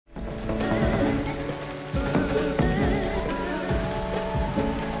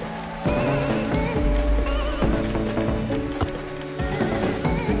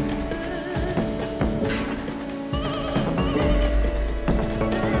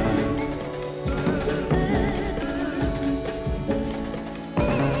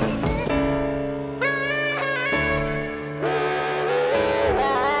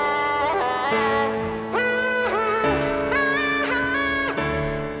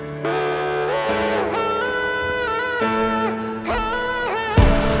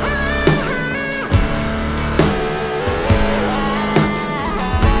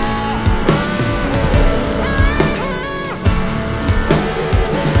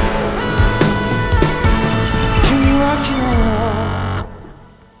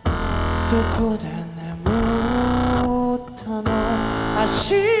こで眠ったの明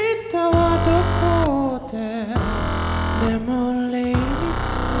日はどこで眠りにつ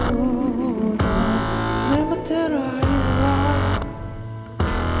くの眠ってる間は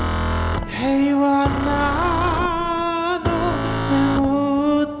平和なの眠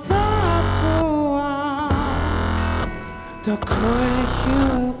った後はどこへ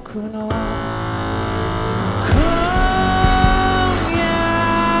行くの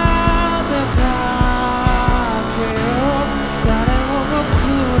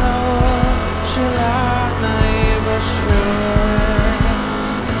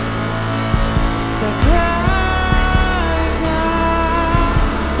世界が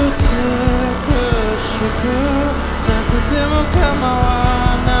美しくなくても構わ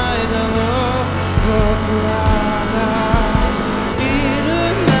ないだろう僕らがいる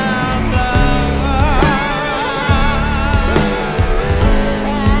なら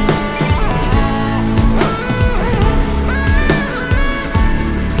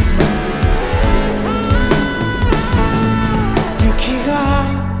雪が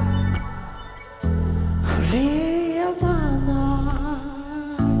降りやまな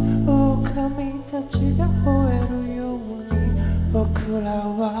い狼たちが吠えるように僕ら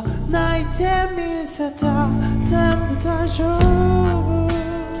は泣いてみせた全部大丈夫